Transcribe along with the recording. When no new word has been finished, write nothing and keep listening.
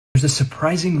There's a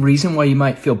surprising reason why you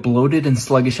might feel bloated and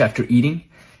sluggish after eating,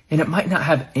 and it might not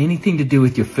have anything to do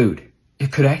with your food.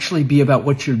 It could actually be about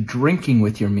what you're drinking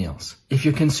with your meals. If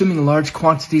you're consuming large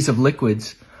quantities of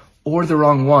liquids, or the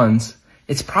wrong ones,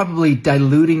 it's probably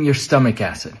diluting your stomach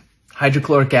acid,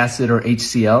 hydrochloric acid or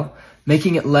HCl,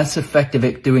 making it less effective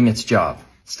at doing its job.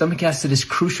 Stomach acid is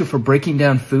crucial for breaking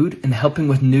down food and helping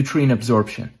with nutrient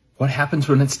absorption. What happens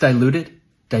when it's diluted?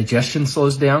 Digestion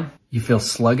slows down, you feel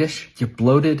sluggish, you're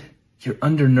bloated, you're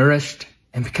undernourished,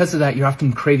 and because of that, you're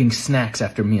often craving snacks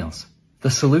after meals. The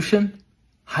solution?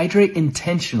 Hydrate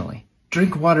intentionally.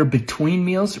 Drink water between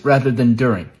meals rather than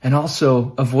during, and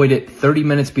also avoid it 30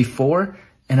 minutes before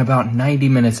and about 90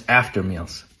 minutes after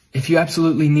meals. If you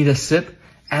absolutely need a sip,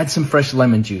 add some fresh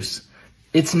lemon juice.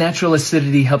 Its natural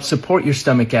acidity helps support your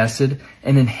stomach acid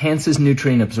and enhances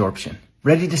nutrient absorption.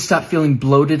 Ready to stop feeling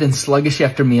bloated and sluggish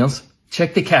after meals?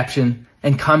 Check the caption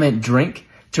and comment "drink"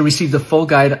 to receive the full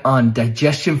guide on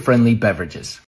digestion-friendly beverages.